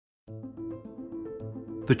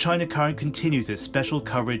The China Current continues its special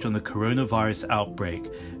coverage on the coronavirus outbreak.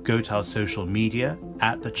 Go to our social media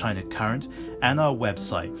at The China Current and our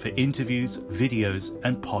website for interviews, videos,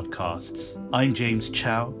 and podcasts. I'm James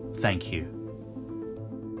Chau. Thank you.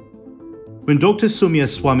 When Dr. Soumya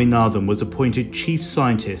Swaminathan was appointed Chief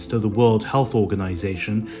Scientist of the World Health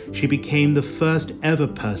Organization, she became the first ever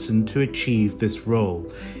person to achieve this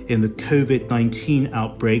role. In the COVID-19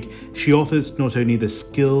 outbreak, she offers not only the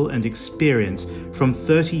skill and experience from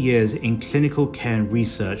 30 years in clinical care and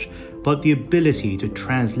research, but the ability to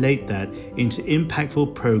translate that into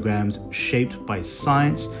impactful programs shaped by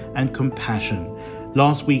science and compassion.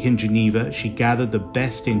 Last week in Geneva, she gathered the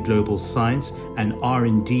best in global science and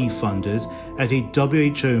R&D funders at a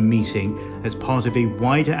WHO meeting as part of a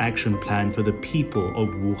wider action plan for the people of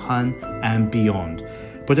Wuhan and beyond.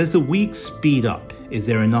 But as the weeks speed up, is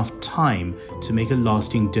there enough time to make a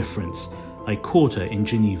lasting difference? I caught her in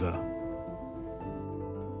Geneva.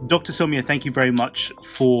 Dr. Soumya, thank you very much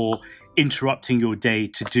for interrupting your day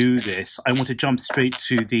to do this. I want to jump straight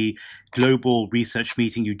to the global research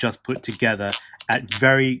meeting you just put together at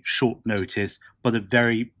very short notice, but a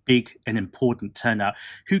very big and important turnout.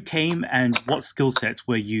 Who came and what skill sets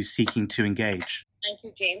were you seeking to engage? Thank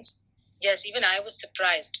you, James. Yes, even I was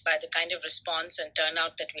surprised by the kind of response and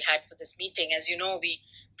turnout that we had for this meeting. As you know, we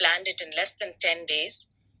planned it in less than 10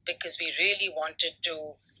 days because we really wanted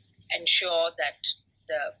to ensure that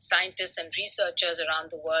the scientists and researchers around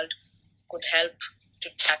the world could help to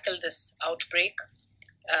tackle this outbreak.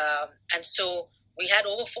 And so we had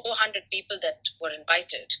over 400 people that were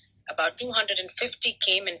invited. About 250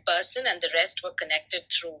 came in person and the rest were connected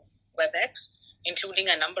through WebEx, including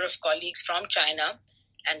a number of colleagues from China,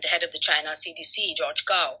 and the head of the China CDC, George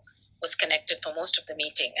Gao, was connected for most of the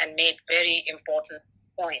meeting and made very important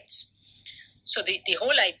points. So the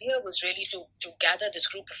whole idea was really to gather this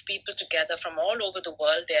group of people together from all over the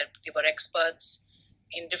world. They were experts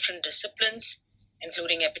in different disciplines,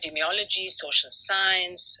 including epidemiology, social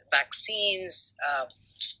science, vaccines,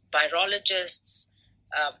 virologists.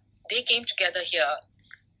 They came together here.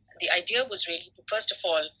 The idea was really to, first of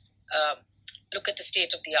all, look at the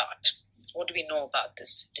state of the art. What do we know about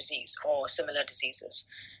this disease or similar diseases?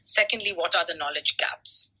 Secondly, what are the knowledge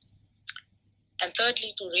gaps? And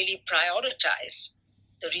thirdly, to really prioritize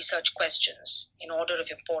the research questions in order of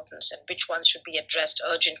importance and which ones should be addressed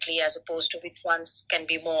urgently as opposed to which ones can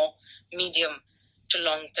be more medium to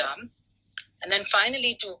long term. And then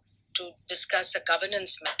finally, to discuss a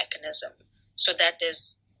governance mechanism so that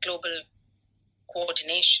there's global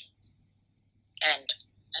coordination and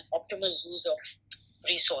an optimal use of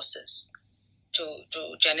resources to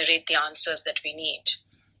generate the answers that we need.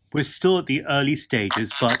 We're still at the early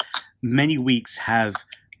stages, but many weeks have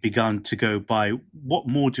begun to go by. What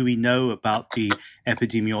more do we know about the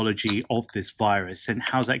epidemiology of this virus, and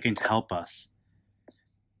how's that going to help us?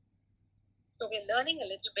 So we're learning a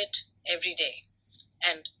little bit every day.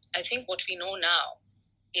 And I think what we know now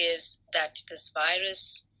is that this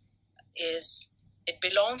virus it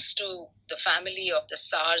belongs to the family of the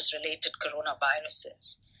SARS-related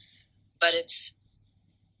coronaviruses. But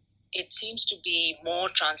it seems to be more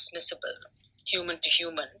transmissible, human to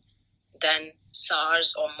human, than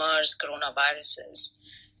SARS or MERS coronaviruses,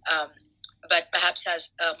 but perhaps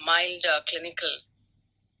has a milder clinical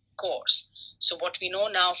course. So what we know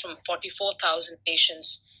now from 44,000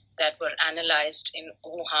 patients that were analyzed in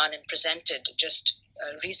Wuhan and presented just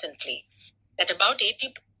recently, that about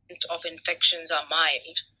 80% of infections are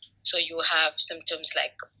mild. So you have symptoms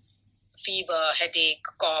like fever, headache,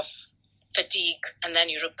 cough, fatigue, and then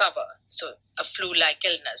you recover. So a flu-like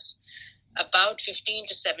illness. About 15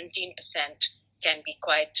 to 17% can be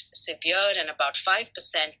quite severe, and about 5%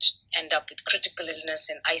 end up with critical illness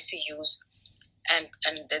in ICUs. And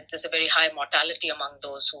there's a very high mortality among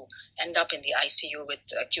those who end up in the ICU with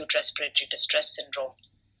acute respiratory distress syndrome.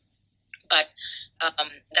 But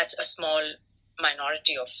that's a small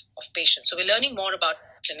minority of patients. So we're learning more about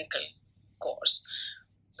clinical course.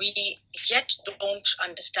 We yet don't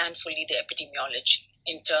understand fully the epidemiology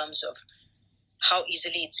in terms of how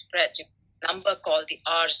easily it spreads. A number called the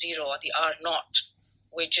R0 or the R0,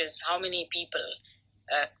 which is how many people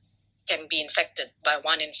can be infected by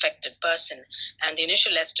one infected person. And the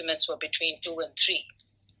initial estimates were between 2 and 3.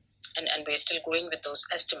 And we're still going with those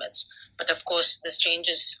estimates. But of course, this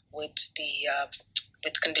changes with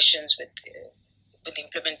with conditions, with the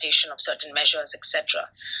implementation of certain measures, etc.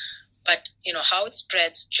 But, how it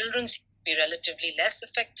spreads, children seem to be relatively less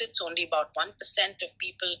affected. So only about 1% of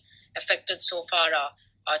people affected so far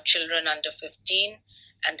are children under 15,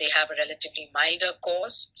 and they have a relatively milder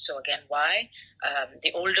course. So again, why?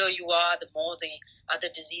 The older you are, the more the other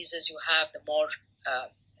diseases you have, the more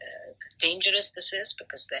dangerous this is,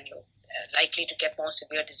 because then you're likely to get more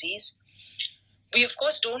severe disease. We, of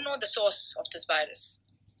course, don't know the source of this virus,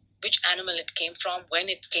 which animal it came from, when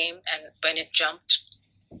it came, and when it jumped.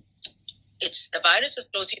 The virus is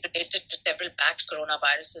closely related to several bat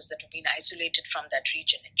coronaviruses that have been isolated from that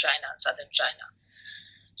region in China, southern China.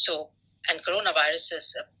 So, and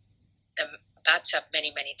coronaviruses, the bats have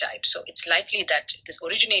many, many types. So it's likely that this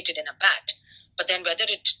originated in a bat, but then whether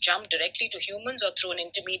it jumped directly to humans or through an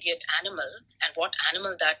intermediate animal, and what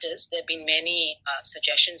animal that is, there have been many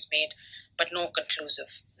suggestions made, but no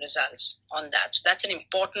conclusive results on that. So that's an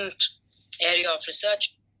important area of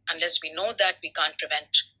research. Unless we know that, we can't prevent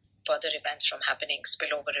further events from happening,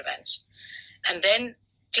 spillover events. And then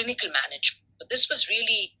clinical management. So this was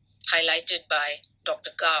really highlighted by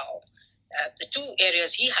Dr. Gao. The two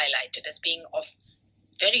areas he highlighted as being of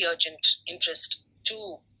very urgent interest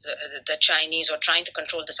to the Chinese or trying to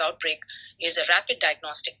control this outbreak is a rapid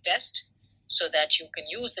diagnostic test, so that you can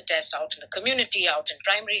use the test out in the community, out in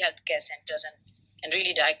primary healthcare centers, and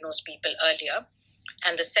really diagnose people earlier.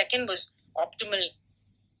 And the second was optimal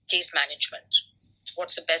case management.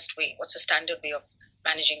 What's the best way? What's the standard way of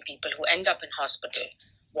managing people who end up in hospital?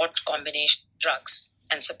 What combination of drugs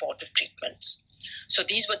and supportive treatments? So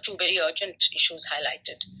these were two very urgent issues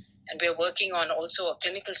highlighted. And we're working on also a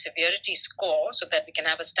clinical severity score so that we can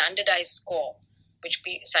have a standardized score which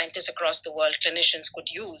scientists across the world, clinicians could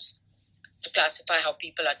use to classify how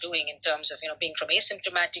people are doing in terms of, being from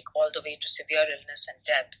asymptomatic all the way to severe illness and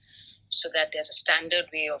death, so that there's a standard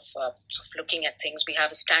way of looking at things. We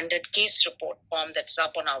have a standard case report form that's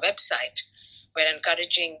up on our website. We're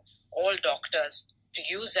encouraging all doctors to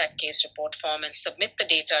use that case report form and submit the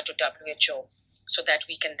data to WHO so that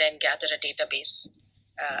we can then gather a database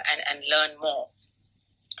and learn more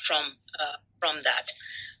from that.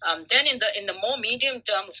 Then in the more medium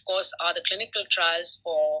term, of course, are the clinical trials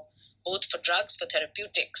for both for drugs, for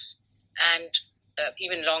therapeutics, and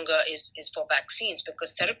even longer is for vaccines,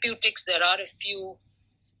 because therapeutics, there are a few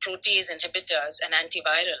protease inhibitors and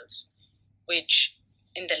antivirals which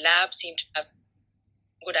in the lab seem to have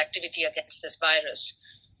good activity against this virus.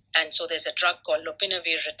 And so there's a drug called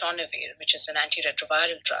lopinavir ritonavir, which is an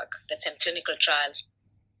antiretroviral drug that's in clinical trials,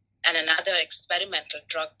 and another experimental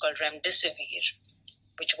drug called remdesivir,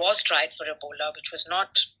 which was tried for Ebola, which was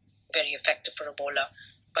not very effective for Ebola,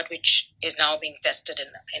 but which is now being tested in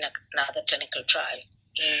another clinical trial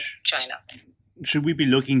in China. Should we be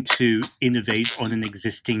looking to innovate on an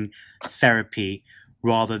existing therapy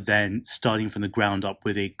rather than starting from the ground up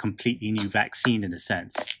with a completely new vaccine, in a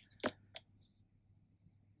sense?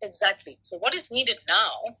 Exactly. So what is needed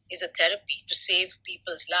now is a therapy to save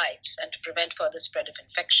people's lives and to prevent further spread of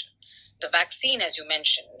infection. The vaccine, as you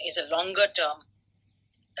mentioned, is a longer-term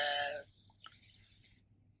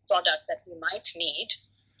product that we might need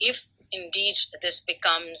if indeed this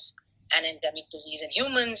becomes an endemic disease in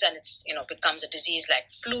humans and it's becomes a disease like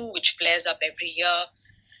flu, which flares up every year.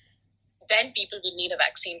 Then people will need a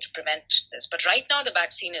vaccine to prevent this. But right now, the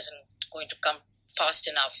vaccine isn't going to come fast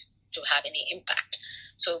enough to have any impact.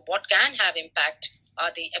 So what can have impact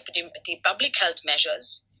are the public health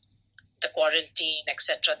measures, the quarantine,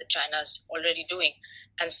 etc., that China's already doing.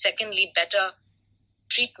 And secondly, better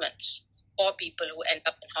treatments for people who end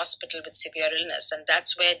up in hospital with severe illness. And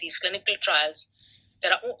that's where these clinical trials,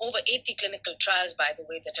 there are over 80 clinical trials, by the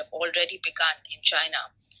way, that have already begun in China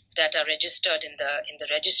that are registered in the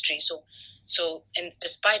registry. So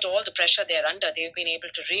despite all the pressure they're under, they've been able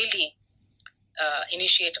to really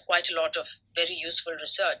initiate quite a lot of very useful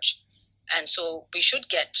research. And so we should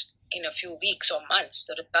get, in a few weeks or months,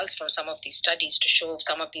 the results from some of these studies to show if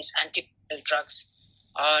some of these antiviral drugs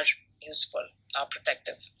are useful, are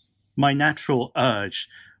protective. My natural urge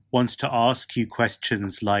wants to ask you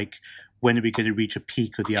questions like, when are we going to reach a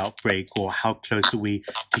peak of the outbreak, or how close are we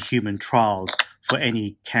to human trials for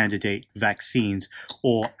any candidate vaccines,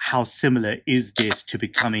 or how similar is this to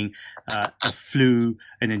becoming a flu,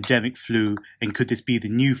 an endemic flu, and could this be the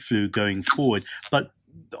new flu going forward? But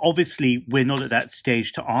obviously, we're not at that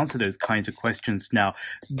stage to answer those kinds of questions now.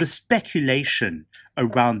 The speculation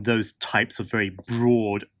around those types of very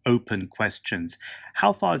broad, open questions,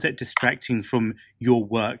 how far is that distracting from your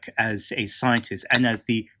work as a scientist and as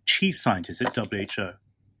the chief scientist at WHO?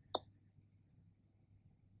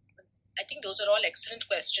 I think those are all excellent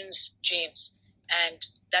questions, James. And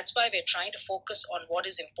that's why we're trying to focus on what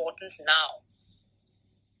is important now,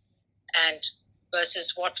 and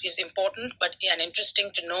versus what is important and interesting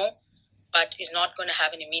to know, but is not going to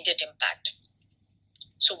have an immediate impact.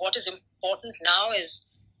 So what is important now is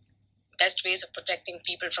best ways of protecting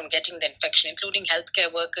people from getting the infection, including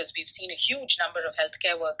healthcare workers. We've seen a huge number of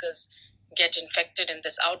healthcare workers get infected in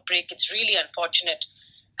this outbreak. It's really unfortunate,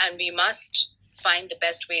 and we must find the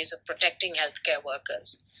best ways of protecting healthcare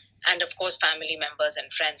workers and, of course, family members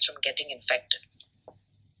and friends from getting infected.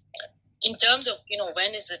 In terms of,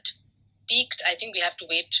 when is it peaked, I think we have to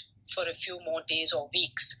wait for a few more days or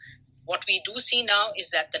weeks. What we do see now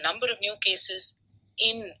is that the number of new cases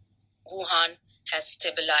in Wuhan has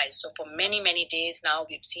stabilized. So for many, many days now,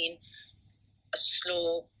 we've seen a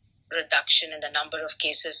slow reduction in the number of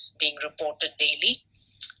cases being reported daily.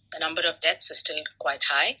 The number of deaths is still quite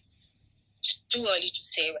high. It's too early to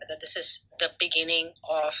say whether this is the beginning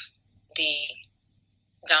of the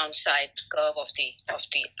downside curve of the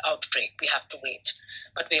outbreak. We have to wait.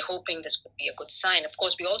 But we're hoping this could be a good sign. Of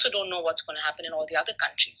course, we also don't know what's going to happen in all the other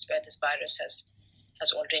countries where this virus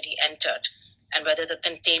has already entered, and whether the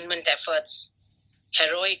containment efforts,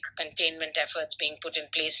 heroic containment efforts being put in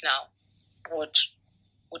place now would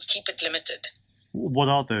keep it limited. What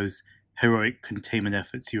are those heroic containment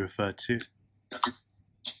efforts you refer to?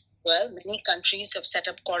 Well, many countries have set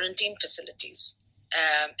up quarantine facilities,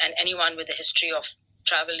 and anyone with a history of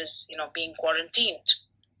travel is, being quarantined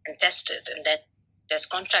and tested. And then there's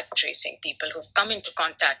contact tracing. People who've come into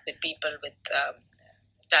contact with people with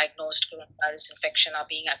diagnosed coronavirus infection are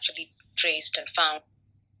being actually traced and found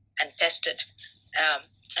and tested.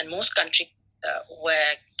 And most countries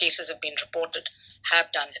where cases have been reported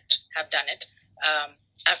have done it.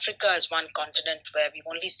 Africa is one continent where we've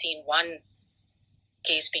only seen one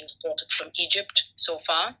case being reported from Egypt so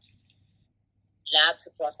far. Labs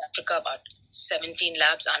across Africa, about 17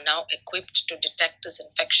 labs, are now equipped to detect this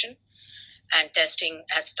infection, and testing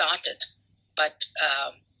has started, but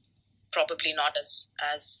probably not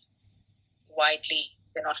as widely.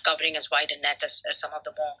 They're not covering as wide a net as some of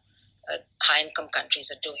the more high-income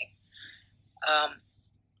countries are doing.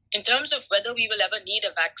 In terms of whether we will ever need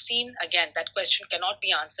a vaccine, again, that question cannot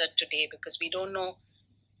be answered today because we don't know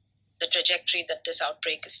the trajectory that this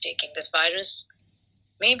outbreak is taking. This virus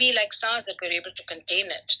may be like SARS, that we're able to contain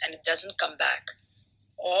it and it doesn't come back,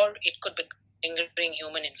 or it could be lingering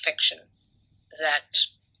human infection that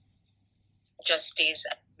just stays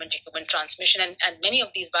at human transmission. And many of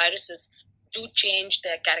these viruses do change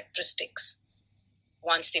their characteristics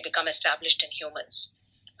once they become established in humans.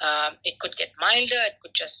 It could get milder, it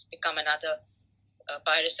could just become another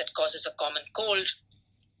virus that causes a common cold,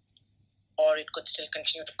 or it could still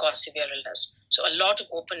continue to cause severe illness. So a lot of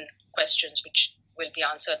open questions which will be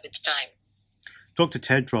answered with time. Dr.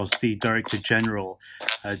 Tedros, the Director General,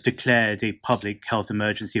 declared a public health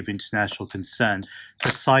emergency of international concern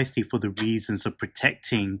precisely for the reasons of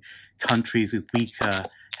protecting countries with weaker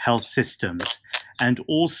health systems, and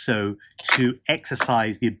also to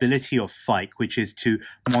exercise the ability of FIKE, which is to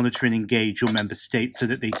monitor and engage your member states so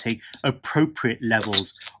that they take appropriate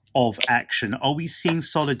levels of action. Are we seeing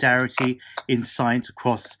solidarity in science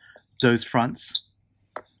across those fronts?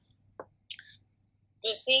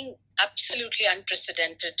 We're seeing absolutely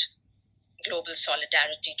unprecedented global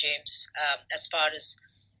solidarity, James, as far as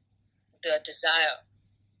the desire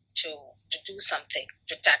to do something,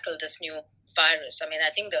 to tackle this new virus. I mean, I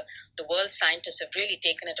think the world scientists have really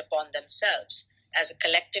taken it upon themselves as a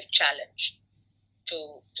collective challenge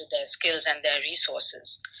to their skills and their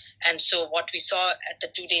resources. And so what we saw at the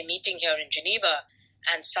 2-day meeting here in Geneva,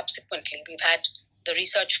 and subsequently we've had the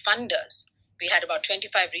research funders. We had about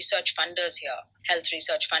 25 research funders here, health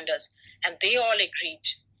research funders, and they all agreed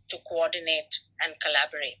to coordinate and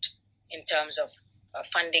collaborate in terms of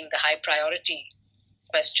funding the high priority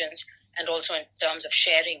questions, and also in terms of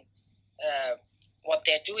sharing what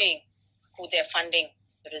they're doing, who they're funding,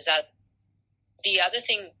 the result. The other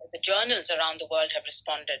thing, the journals around the world have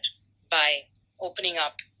responded by opening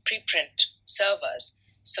up preprint servers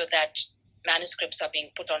so that manuscripts are being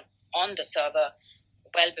put on the server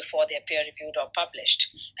well before they're peer-reviewed or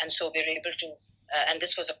published. And so we're able to, and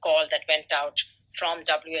this was a call that went out from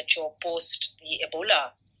WHO post the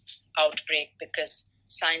Ebola outbreak, because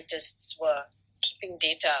scientists were keeping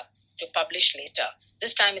data to publish later.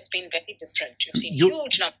 This time it's been very different. You've seen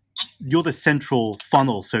huge numbers. You're the central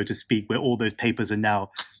funnel, so to speak, where all those papers are now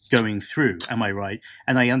going through. Am I right?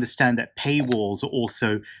 And I understand that paywalls are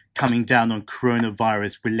also coming down on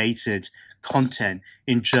coronavirus-related content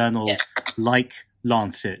in journals like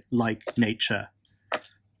Lancet, like Nature.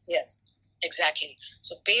 Yes, exactly.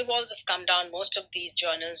 So paywalls have come down. Most of these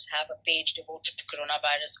journals have a page devoted to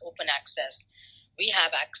coronavirus, open access. We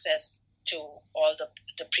have access to all the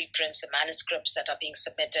preprints, the manuscripts that are being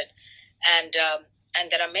submitted. And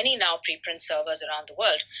there are many now preprint servers around the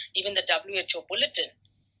world. Even the WHO Bulletin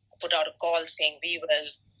put out a call saying we will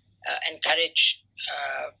encourage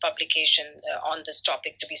publication on this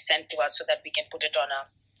topic to be sent to us so that we can put it on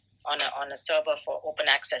on a server for open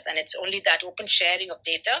access. And it's only that open sharing of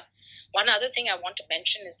data. One other thing I want to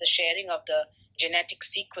mention is the sharing of the genetic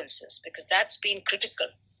sequences, because that's been critical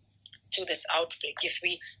to this outbreak.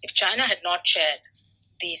 If China had not shared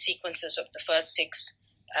the sequences of the first 6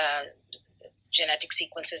 genetic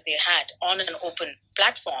sequences they had on an open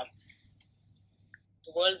platform,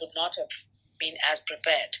 the world would not have been as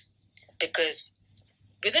prepared, because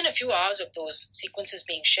within a few hours of those sequences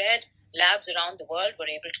being shared, labs around the world were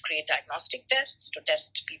able to create diagnostic tests to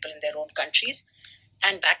test people in their own countries,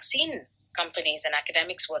 and vaccine companies and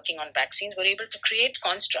academics working on vaccines were able to create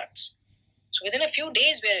constructs. So within a few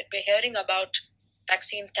days, we're hearing about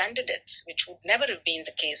vaccine candidates, which would never have been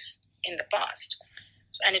the case in the past.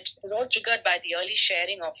 And it was all triggered by the early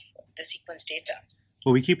sharing of the sequence data.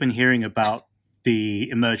 Well, we keep on hearing about the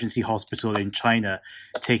emergency hospital in China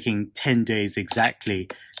taking 10 days exactly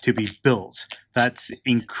to be built. That's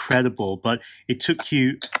incredible. But it took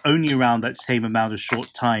you only around that same amount of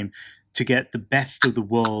short time to get the best of the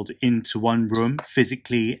world into one room,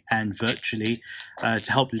 physically and virtually,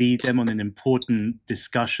 to help lead them on an important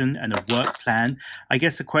discussion and a work plan. I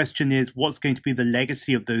guess the question is, what's going to be the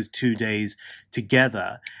legacy of those 2 days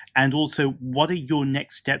together? And also, what are your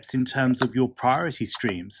next steps in terms of your priority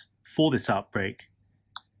streams for this outbreak?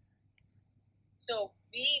 So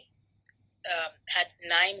we had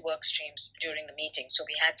 9 work streams during the meeting. So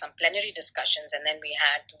we had some plenary discussions, and then we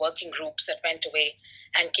had working groups that went away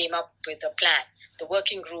and came up with a plan. The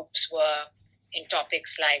working groups were in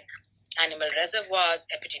topics like animal reservoirs,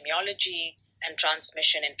 epidemiology and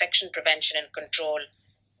transmission, infection prevention and control,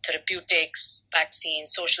 therapeutics,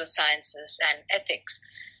 vaccines, social sciences, and ethics.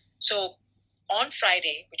 So on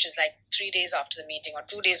Friday, which is like 3 days after the meeting or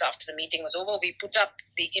 2 days after the meeting was over, we put up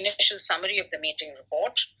the initial summary of the meeting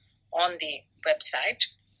report on the website.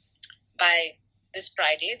 By this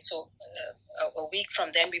Friday, so a week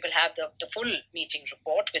from then, we will have the full meeting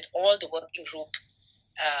report with all the working group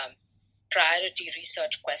priority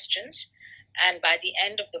research questions. And by the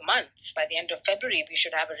end of the month, by the end of February, we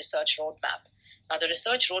should have a research roadmap. Now, the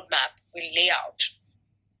research roadmap will lay out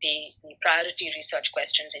the priority research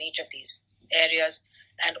questions in each of these areas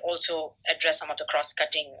and also address some of the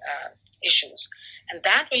cross-cutting issues. And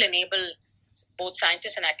that will enable both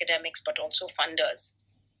scientists and academics, but also funders,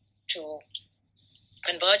 to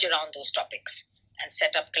converge around those topics and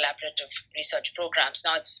set up collaborative research programs.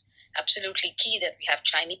 Now, it's absolutely key that we have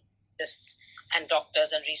Chinese scientists and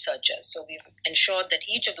doctors and researchers. So we've ensured that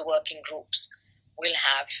each of the working groups will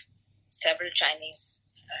have several Chinese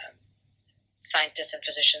scientists and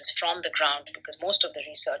physicians from the ground, because most of the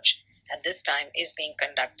research at this time is being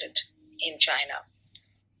conducted in China.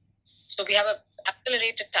 So we have an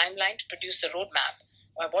accelerated timeline to produce the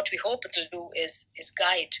roadmap. What we hope it will do is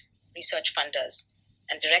guide research funders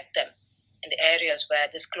and direct them in the areas where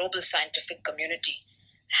this global scientific community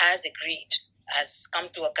has agreed, has come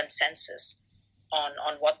to a consensus on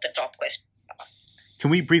what the top questions are.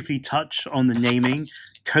 Can we briefly touch on the naming?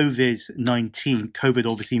 COVID-19. COVID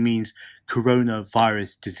obviously means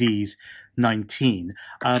coronavirus disease 19.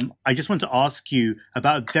 I just want to ask you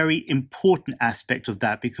about a very important aspect of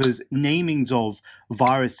that, because namings of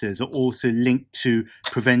viruses are also linked to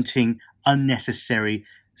preventing unnecessary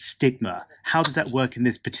stigma. How does that work in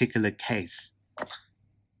this particular case?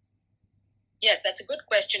 Yes, that's a good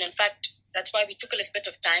question. In fact, that's why we took a little bit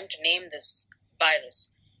of time to name this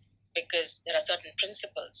virus, because there are certain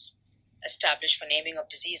principles established for naming of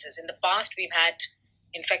diseases. In the past, we've had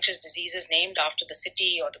infectious diseases named after the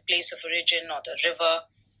city or the place of origin or the river,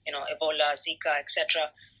 Ebola, Zika,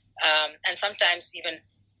 etc. And sometimes even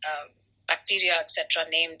bacteria, etc.,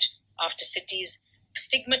 named after cities.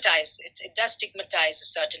 It does stigmatize a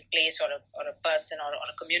certain place or a person or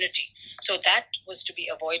a community. So that was to be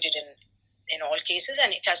avoided in all cases,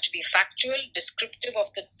 and it has to be factual, descriptive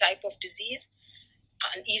of the type of disease,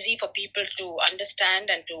 and easy for people to understand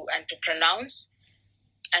and to pronounce,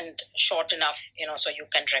 and short enough, so you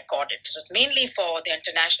can record it. So it's mainly for the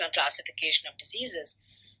international classification of diseases,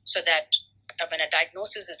 so that when a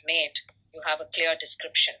diagnosis is made, you have a clear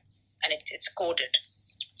description and it's coded.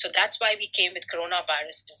 So that's why we came with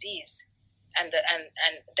coronavirus disease, and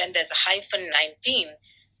then there's a -19,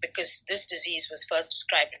 because this disease was first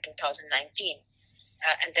described in 2019.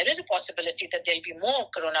 And there is a possibility that there'll be more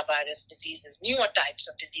coronavirus diseases, newer types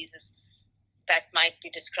of diseases that might be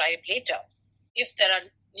described later. If there are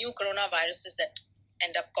new coronaviruses that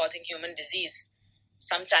end up causing human disease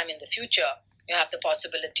sometime in the future, you have the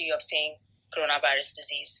possibility of saying coronavirus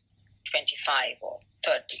disease 25 or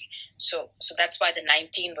 30. So that's why the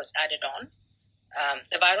 19 was added on.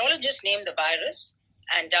 The virologist named the virus,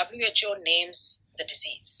 and WHO names the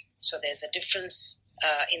disease. So there's a difference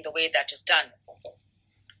in the way that is done.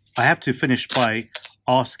 I have to finish by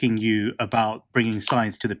asking you about bringing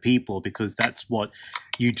science to the people, because that's what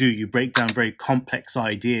you do. You break down very complex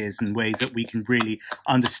ideas in ways that we can really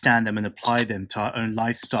understand them and apply them to our own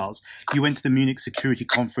lifestyles. You went to the Munich Security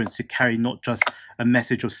Conference to carry not just a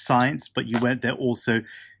message of science, but you went there also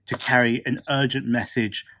to carry an urgent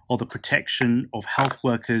message of the protection of health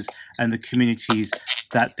workers and the communities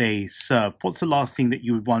that they serve. What's the last thing that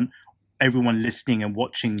you would want everyone listening and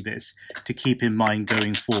watching this to keep in mind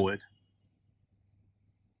going forward?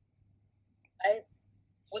 I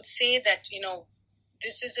would say that,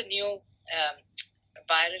 this is a new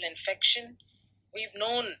viral infection. We've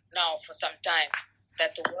known now for some time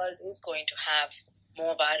that the world is going to have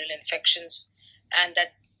more viral infections, and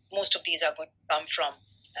that most of these are going to come from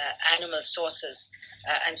animal sources.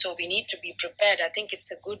 And so we need to be prepared. I think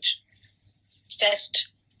it's a good test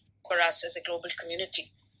for us as a global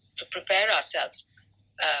community to prepare ourselves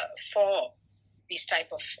for these type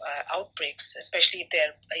of outbreaks, especially if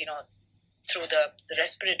they're, through the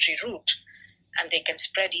respiratory route, and they can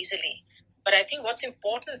spread easily. But I think what's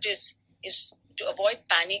important is to avoid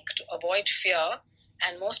panic, to avoid fear,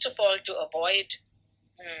 and most of all, to avoid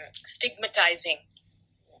stigmatizing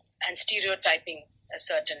and stereotyping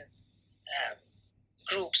certain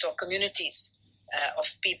groups or communities of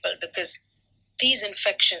people, because these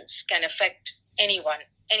infections can affect anyone,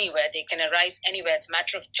 anywhere. They can arise anywhere. It's a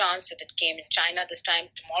matter of chance that it came in China this time.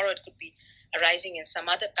 Tomorrow it could be arising in some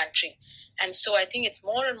other country. And so I think it's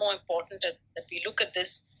more and more important that we look at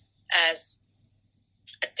this as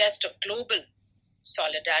a test of global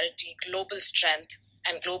solidarity, global strength,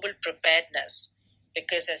 and global preparedness.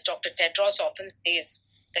 Because as Dr. Tedros often says,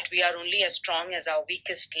 that we are only as strong as our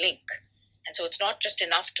weakest link. And so it's not just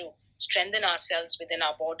enough to strengthen ourselves within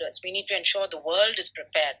our borders. We need to ensure the world is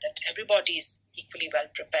prepared, that everybody is equally well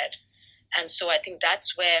prepared. And so I think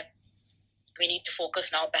that's where we need to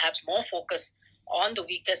focus now, perhaps more focus on the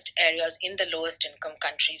weakest areas in the lowest income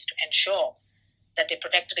countries to ensure that they're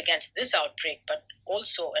protected against this outbreak, but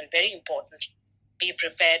also, and very important, be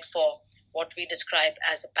prepared for what we describe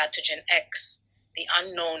as a pathogen X, the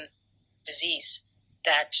unknown disease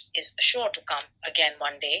that is sure to come again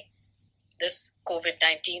one day. This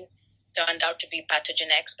COVID-19 turned out to be pathogen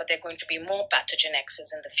X, but there are going to be more pathogen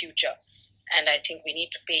X's in the future. And I think we need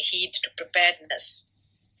to pay heed to preparedness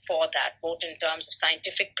for that, both in terms of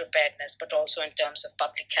scientific preparedness, but also in terms of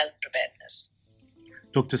public health preparedness.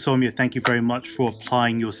 Dr. Soumya, thank you very much for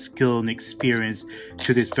applying your skill and experience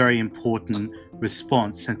to this very important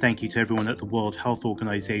response. And thank you to everyone at the World Health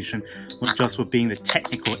Organization, not just for being the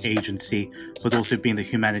technical agency, but also being the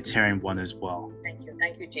humanitarian one as well. Thank you.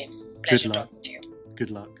 Thank you, James. Pleasure talking to you.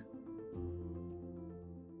 Good luck.